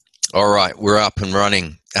All right, we're up and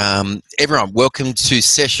running. Everyone, welcome to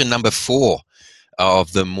session number 4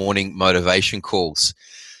 of the morning motivation calls.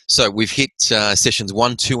 So we've hit sessions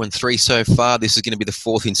 1, 2, and 3 so far. This is going to be the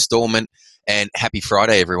 4th installment, and happy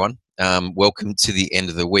Friday, everyone. Welcome to the end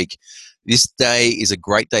of the week. This day is a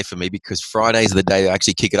great day for me because Fridays are the day I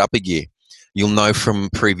actually kick it up a gear. You'll know from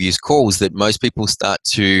previous calls that most people start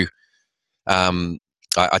to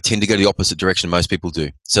I tend to go the opposite direction most people do.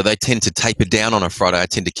 So they tend to taper down on a Friday. I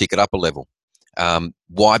tend to kick it up a level.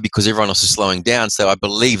 Why? Because everyone else is slowing down. So I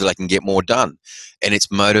believe they can get more done. And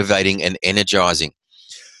it's motivating and energizing.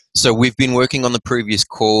 So we've been working on the previous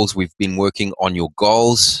calls. We've been working on your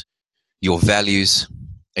goals, your values,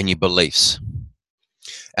 and your beliefs.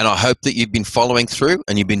 And I hope that you've been following through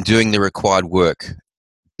and you've been doing the required work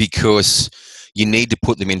because you need to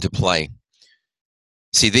put them into play.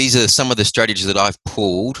 See, these are some of the strategies that I've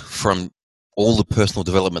pulled from all the personal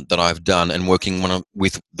development that I've done and working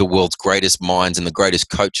with the world's greatest minds and the greatest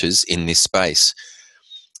coaches in this space.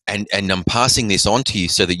 And I'm passing this on to you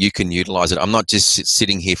so that you can utilize it. I'm not just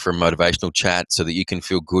sitting here for a motivational chat so that you can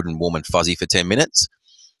feel good and warm and fuzzy for 10 minutes.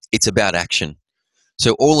 It's about action.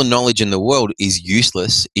 So all the knowledge in the world is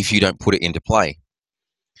useless if you don't put it into play.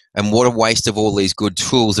 And what a waste of all these good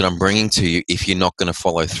tools that I'm bringing to you if you're not going to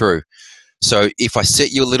follow through. So if I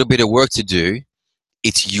set you a little bit of work to do,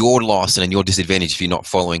 it's your loss and your disadvantage if you're not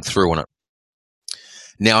following through on it.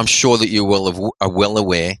 Now, I'm sure that you are well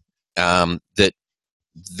aware that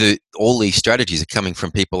all these strategies are coming from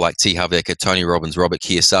people like T. Harv Eker, Tony Robbins, Robert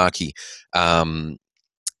Kiyosaki,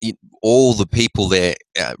 all the people there,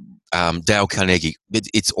 Dale Carnegie.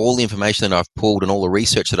 It's all the information that I've pulled and all the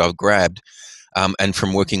research that I've grabbed and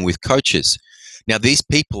from working with coaches. Now, these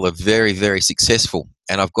people are very, very successful,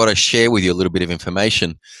 and I've got to share with you a little bit of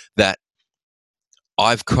information that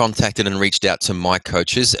I've contacted and reached out to my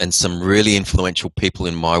coaches and some really influential people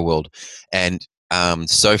in my world. And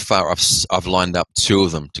so far, I've lined up 2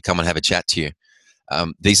 of them to come and have a chat to you.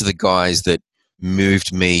 These are the guys that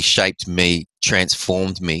moved me, shaped me,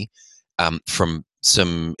 transformed me from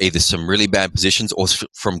either some really bad positions or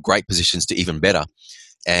from great positions to even better.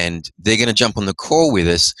 And they're going to jump on the call with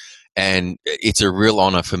us. And it's a real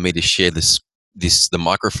honor for me to share the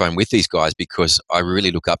microphone with these guys because I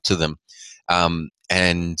really look up to them.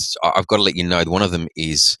 And I've got to let you know, one of them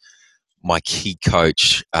is my key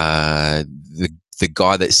coach, the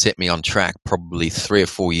guy that set me on track probably 3 or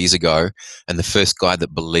 4 years ago, and the first guy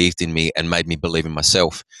that believed in me and made me believe in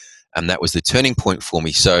myself. And that was the turning point for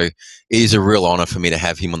me. So it is a real honor for me to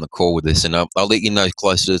have him on the call with us. And I'll let you know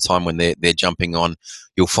closer to the time when they're jumping on.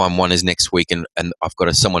 You'll find one is next week, and I've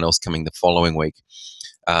got someone else coming the following week.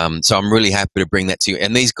 So I'm really happy to bring that to you.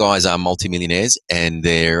 And these guys are multimillionaires, and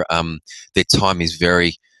their time is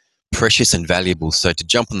very precious and valuable. So to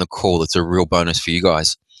jump on the call, it's a real bonus for you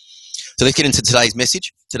guys. So let's get into today's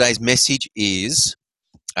message. Today's message is,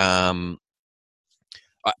 I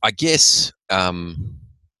guess,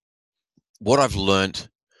 what I've learned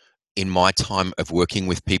in my time of working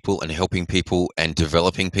with people and helping people and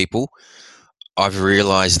developing people. I've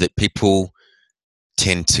realized that people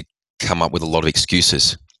tend to come up with a lot of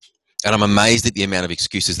excuses. And I'm amazed at the amount of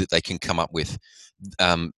excuses that they can come up with.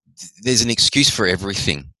 There's an excuse for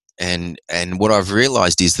everything. And what I've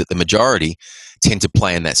realized is that the majority tend to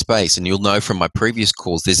play in that space. And you'll know from my previous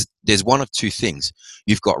calls, there's one of 2 things.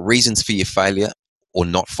 You've got reasons for your failure or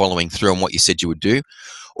not following through on what you said you would do,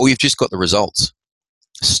 or you've just got the results.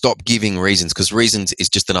 Stop giving reasons, because reasons is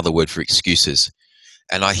just another word for excuses.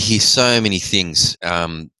 And I hear so many things,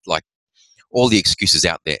 like all the excuses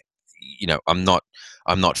out there. You know, I'm not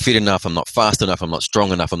fit enough. I'm not fast enough. I'm not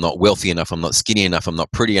strong enough. I'm not wealthy enough. I'm not skinny enough. I'm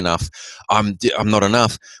not pretty enough. I'm not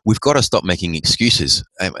enough. We've got to stop making excuses.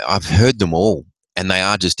 I've heard them all, and they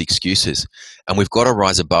are just excuses. And we've got to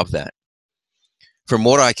rise above that. From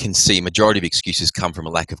what I can see, majority of excuses come from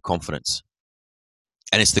a lack of confidence.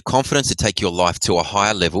 And it's the confidence to take your life to a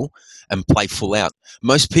higher level and play full out.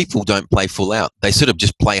 Most people don't play full out. They sort of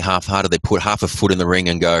just play half-hearted. They put half a foot in the ring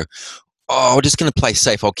and go, oh, I'm just going to play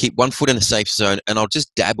safe. I'll keep 1 foot in a safe zone and I'll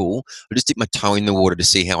just dabble. I'll just dip my toe in the water to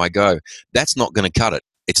see how I go. That's not going to cut it.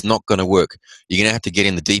 It's not going to work. You're going to have to get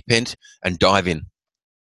in the deep end and dive in.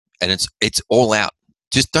 And it's all out.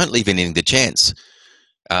 Just don't leave anything to chance.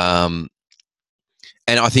 And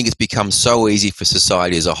I think it's become so easy for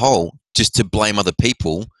society as a whole just to blame other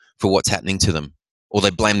people for what's happening to them, or they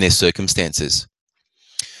blame their circumstances.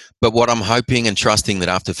 But what I'm hoping and trusting that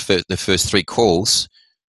after the first 3 calls,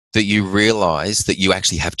 that you realize that you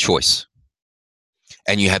actually have choice.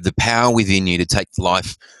 And you have the power within you to take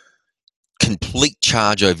life, complete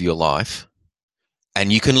charge over your life,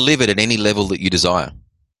 and you can live it at any level that you desire.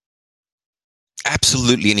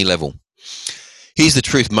 Absolutely any level. Here's the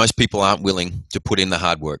truth. Most people aren't willing to put in the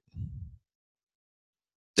hard work.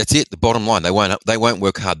 That's it. The bottom line. They won't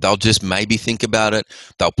work hard. They'll just maybe think about it.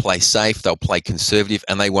 They'll play safe. They'll play conservative,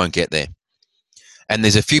 and they won't get there. And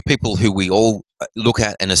there's a few people who we all look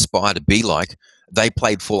at and aspire to be like. They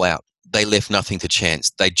played full out. They left nothing to chance.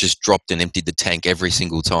 They just dropped and emptied the tank every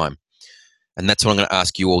single time. And that's what I'm going to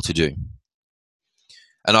ask you all to do.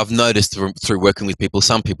 And I've noticed through working with people,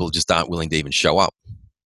 some people just aren't willing to even show up.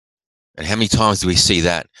 And how many times do we see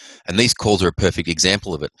that? And these calls are a perfect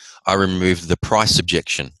example of it. I removed the price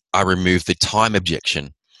objection. I removed the time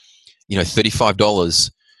objection.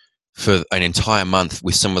 $35 for an entire month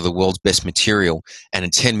with some of the world's best material and a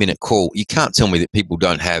 10-minute call. You can't tell me that people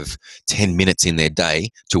don't have 10 minutes in their day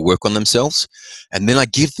to work on themselves. And then I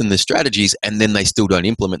give them the strategies, and then they still don't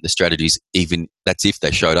implement the strategies, even that's if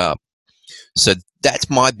they showed up. So that's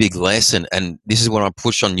my big lesson. And this is what I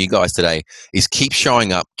push on you guys today is keep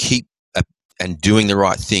showing up, keep and doing the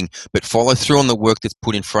right thing, but follow through on the work that's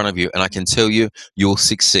put in front of you. And I can tell you, you'll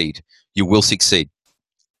succeed. You will succeed.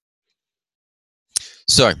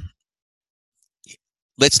 So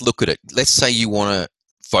let's look at it. Let's say you want to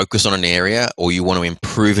focus on an area, or you want to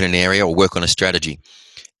improve in an area, or work on a strategy.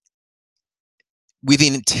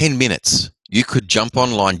 Within 10 minutes, you could jump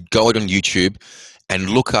online, go out on YouTube,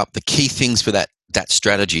 and look up the key things for that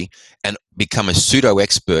strategy and become a pseudo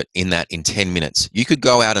expert in that in 10 minutes. You could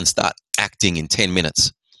go out and start acting in 10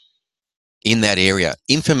 minutes in that area.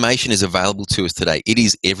 Information is available to us today. It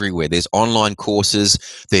is everywhere. There's online courses,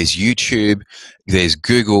 there's YouTube, there's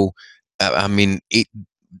Google.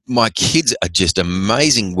 My kids are just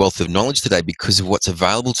amazing wealth of knowledge today because of what's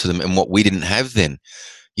available to them and what we didn't have then.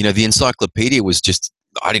 The encyclopedia was just,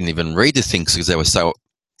 I didn't even read the things because they were so,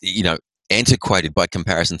 antiquated by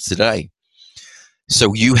comparison to today.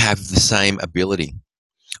 So you have the same ability.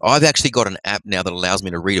 I've actually got an app now that allows me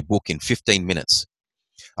to read a book in 15 minutes.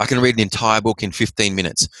 I can read an entire book in 15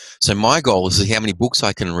 minutes. So my goal is to see how many books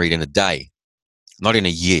I can read in a day. Not in a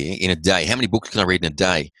year, in a day. How many books can I read in a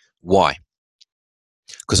day? Why?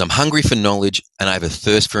 Because I'm hungry for knowledge and I have a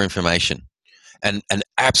thirst for information and an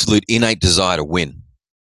absolute innate desire to win.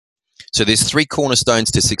 So there's 3 cornerstones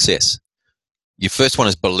to success. Your first one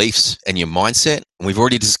is beliefs and your mindset. And we've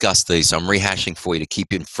already discussed these, so I'm rehashing for you to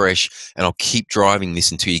keep it fresh, and I'll keep driving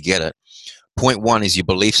this until you get it. Point 1 is your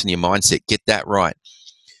beliefs and your mindset. Get that right.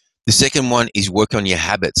 The second one is work on your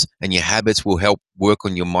habits, and your habits will help work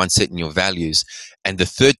on your mindset and your values. And the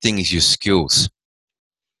third thing is your skills.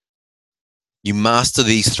 You master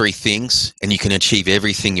these 3 things, and you can achieve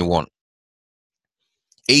everything you want.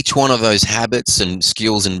 Each one of those habits and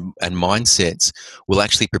skills and mindsets will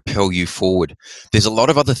actually propel you forward. There's a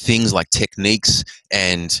lot of other things like techniques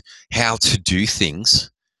and how to do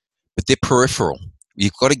things, but they're peripheral.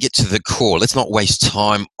 You've got to get to the core. Let's not waste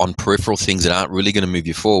time on peripheral things that aren't really going to move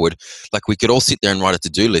you forward. Like, we could all sit there and write a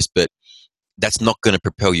to-do list, but that's not going to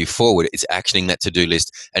propel you forward. It's actioning that to-do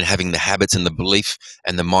list and having the habits and the belief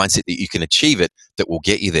and the mindset that you can achieve it that will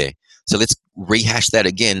get you there. So let's rehash that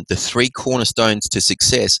again. The 3 cornerstones to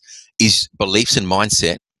success is beliefs and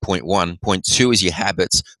mindset, point 1. Point 2 is your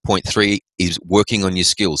habits. Point 3 is working on your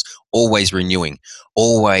skills, always renewing,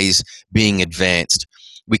 always being advanced.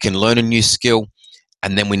 We can learn a new skill,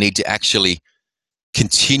 and then we need to actually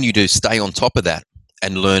continue to stay on top of that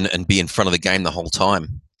and learn and be in front of the game the whole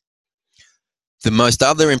time. The most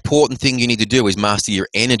other important thing you need to do is master your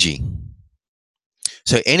energy.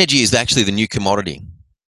 So energy is actually the new commodity.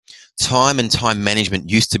 Time and time management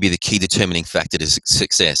used to be the key determining factor to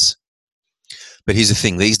success. But here's the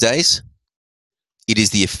thing, these days, it is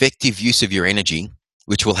the effective use of your energy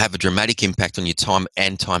which will have a dramatic impact on your time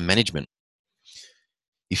and time management.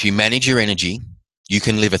 If you manage your energy, you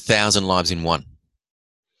can live 1,000 lives in one.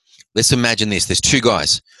 Let's imagine this. There's 2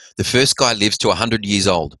 guys. The first guy lives to 100 years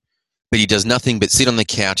old, but he does nothing but sit on the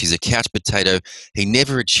couch. He's a couch potato. He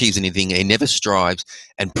never achieves anything. He never strives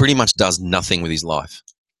and pretty much does nothing with his life.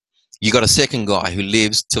 You got a second guy who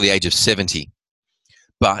lives till the age of 70.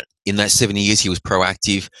 But in that 70 years, he was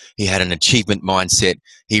proactive. He had an achievement mindset.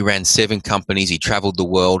 He ran 7 companies. He traveled the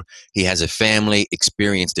world. He has a family,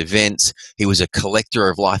 experienced events. He was a collector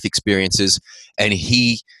of life experiences. And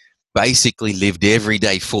he basically lived every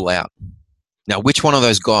day full out. Now, which one of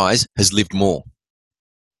those guys has lived more?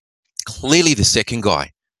 Clearly the second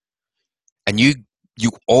guy. And you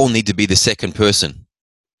all need to be the second person.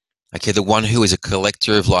 Okay, the one who is a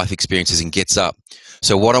collector of life experiences and gets up.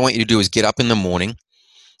 So what I want you to do is get up in the morning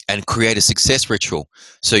and create a success ritual.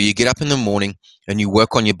 So you get up in the morning and you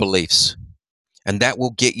work on your beliefs, and that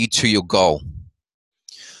will get you to your goal.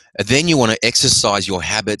 And then you want to exercise your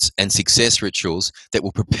habits and success rituals that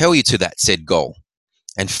will propel you to that said goal.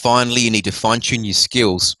 And finally, you need to fine tune your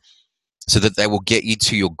skills so that they will get you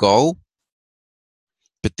to your goal,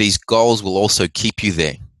 but these goals will also keep you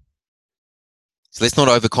there. So let's not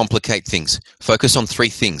overcomplicate things. Focus on 3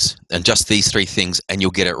 things, and just these 3 things, and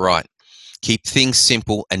you'll get it right. Keep things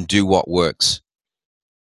simple and do what works.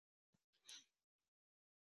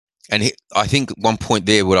 And I think one point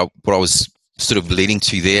there, what I was sort of leading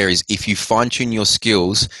to there is, if you fine tune your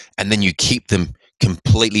skills and then you keep them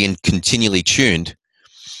completely and continually tuned,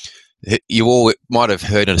 you all might have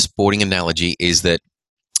heard a sporting analogy is that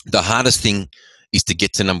the hardest thing is to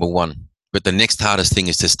get to number 1, but the next hardest thing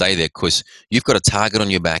is to stay there, because you've got a target on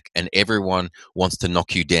your back and everyone wants to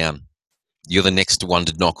knock you down. You're the next one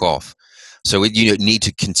to knock off. So you need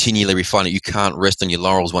to continually refine it. You can't rest on your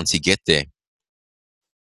laurels once you get there.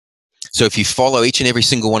 So if you follow each and every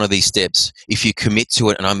single one of these steps, if you commit to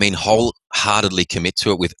it, and I mean wholeheartedly commit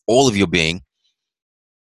to it with all of your being,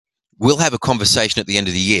 we'll have a conversation at the end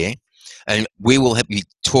of the year, and we will be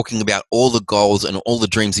talking about all the goals and all the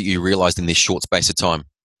dreams that you realized in this short space of time.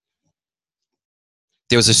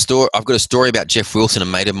 There was a story. I've got a story about Jeff Wilson, a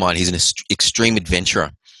mate of mine. He's an extreme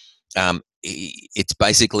adventurer. It's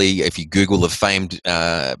basically, if you Google the famed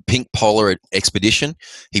pink polar expedition,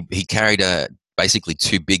 he carried basically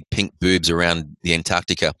 2 big pink boobs around the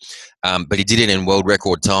Antarctica, but he did it in world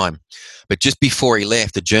record time. But just before he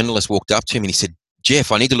left, a journalist walked up to him and he said,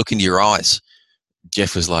 "Jeff, I need to look into your eyes."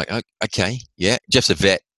 Jeff was like, "Oh, okay, yeah." Jeff's a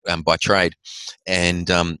vet by trade, and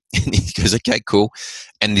he goes, "Okay, cool."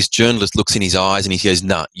 And this journalist looks in his eyes and he goes,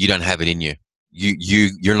 "No, you don't have it in you.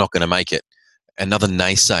 You're not going to make it." Another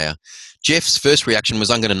naysayer. Jeff's first reaction was,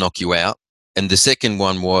 "I'm going to knock you out," and the second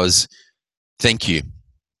one was, "Thank you.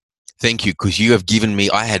 Thank you, because you have given me,"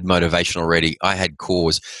 I had motivation already, I had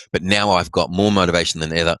cause, but now I've got more motivation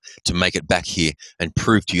than ever to make it back here and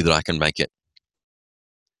prove to you that I can make it.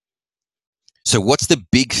 So what's the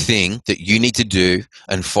big thing that you need to do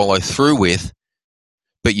and follow through with,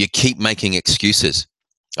 but you keep making excuses?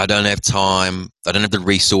 I don't have time, I don't have the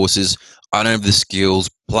resources, I don't have the skills,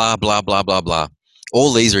 blah, blah, blah, blah, blah.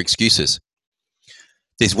 All these are excuses.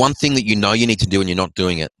 There's one thing that you know you need to do and you're not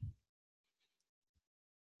doing it.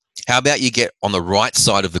 How about you get on the right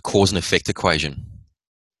side of the cause and effect equation?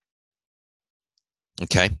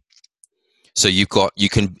 Okay. So you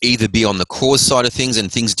can either be on the cause side of things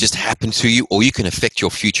and things just happen to you, or you can affect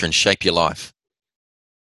your future and shape your life.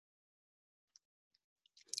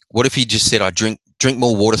 What if you just said, "I drink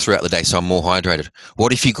more water throughout the day so I'm more hydrated"?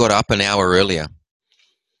 What if you got up an hour earlier?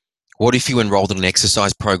 What if you enrolled in an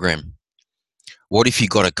exercise program? What if you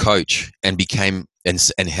got a coach and became and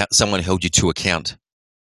someone held you to account?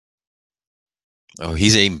 Oh,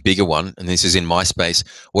 here's an even bigger one, and this is in my space.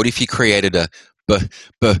 What if you created a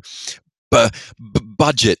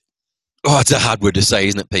budget? Oh, it's a hard word to say,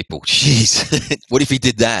 isn't it, people? Jeez. What if you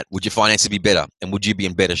did that? Would your finances be better? And would you be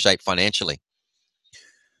in better shape financially?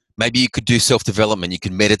 Maybe you could do self-development. You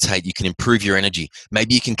can meditate. You can improve your energy.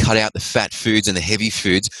 Maybe you can cut out the fat foods and the heavy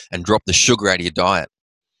foods and drop the sugar out of your diet.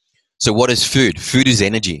 So what is food? Food is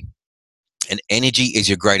energy. And energy is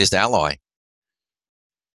your greatest ally.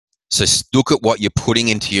 So look at what you're putting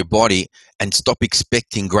into your body and stop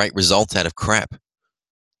expecting great results out of crap.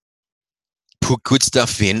 Put good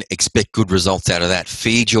stuff in, expect good results out of that.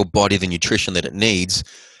 Feed your body the nutrition that it needs,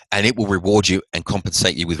 and it will reward you and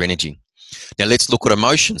compensate you with energy. Now let's look at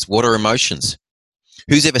emotions. What are emotions?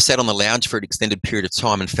 Who's ever sat on the lounge for an extended period of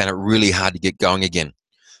time and found it really hard to get going again?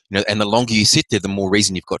 You know, and the longer you sit there, the more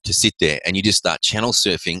reason you've got to sit there, and you just start channel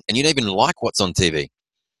surfing, and you don't even like what's on TV.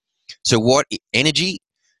 So what energy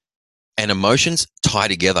and emotions tie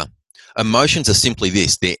together? Emotions are simply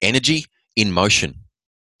this: they're energy in motion.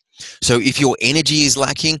 So if your energy is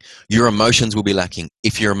lacking, your emotions will be lacking.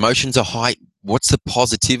 If your emotions are high, what's the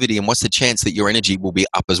positivity and what's the chance that your energy will be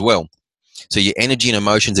up as well? So your energy and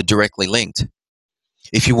emotions are directly linked.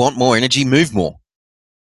 If you want more energy, move more.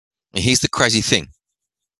 And here's the crazy thing.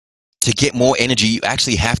 To get more energy, you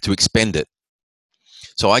actually have to expend it.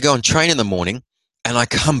 So I go and train in the morning and I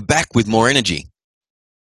come back with more energy.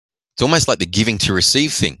 It's almost like the giving to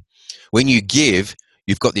receive thing. When you give,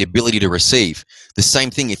 you've got the ability to receive. The same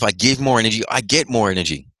thing, if I give more energy, I get more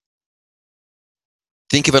energy.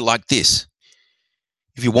 Think of it like this.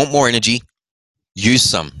 If you want more energy, use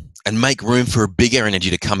some and make room for a bigger energy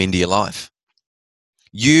to come into your life.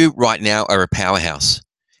 You right now are a powerhouse,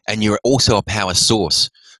 and you're also a power source.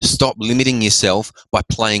 Stop limiting yourself by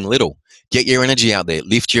playing little. Get your energy out there.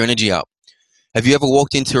 Lift your energy up. Have you ever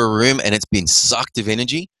walked into a room and it's been sucked of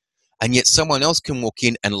energy, and yet someone else can walk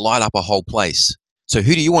in and light up a whole place? So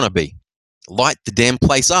who do you want to be? Light the damn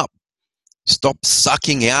place up. Stop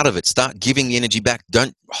sucking out of it. Start giving the energy back.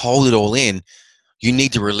 Don't hold it all in. You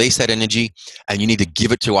need to release that energy and you need to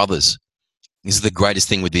give it to others. This is the greatest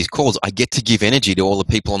thing with these calls. I get to give energy to all the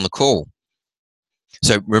people on the call.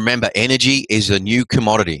 So remember, energy is a new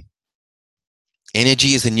commodity.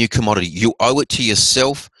 Energy is a new commodity. You owe it to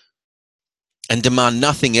yourself and demand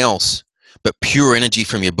nothing else but pure energy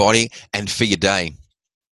from your body and for your day.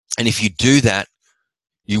 And if you do that,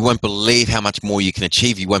 you won't believe how much more you can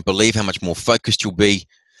achieve. You won't believe how much more focused you'll be.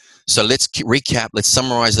 So let's recap. Let's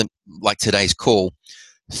summarize them like today's call.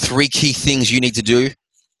 3 key things you need to do: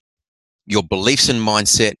 your beliefs and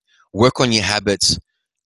mindset, work on your habits,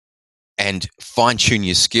 and fine-tune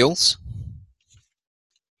your skills.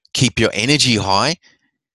 Keep your energy high,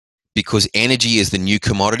 because energy is the new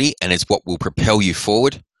commodity and it's what will propel you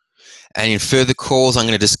forward. And in further calls, I'm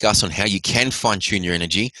going to discuss on how you can fine-tune your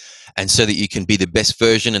energy and so that you can be the best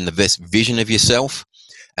version and the best vision of yourself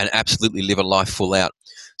and absolutely live a life full out.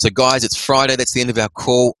 So guys, it's Friday. That's the end of our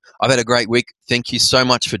call. I've had a great week. Thank you so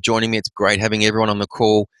much for joining me. It's great having everyone on the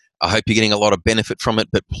call. I hope you're getting a lot of benefit from it,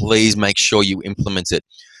 but please make sure you implement it.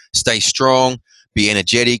 Stay strong, be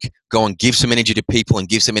energetic, go and give some energy to people and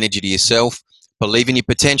give some energy to yourself. Believe in your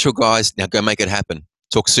potential, guys. Now go make it happen.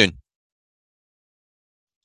 Talk soon.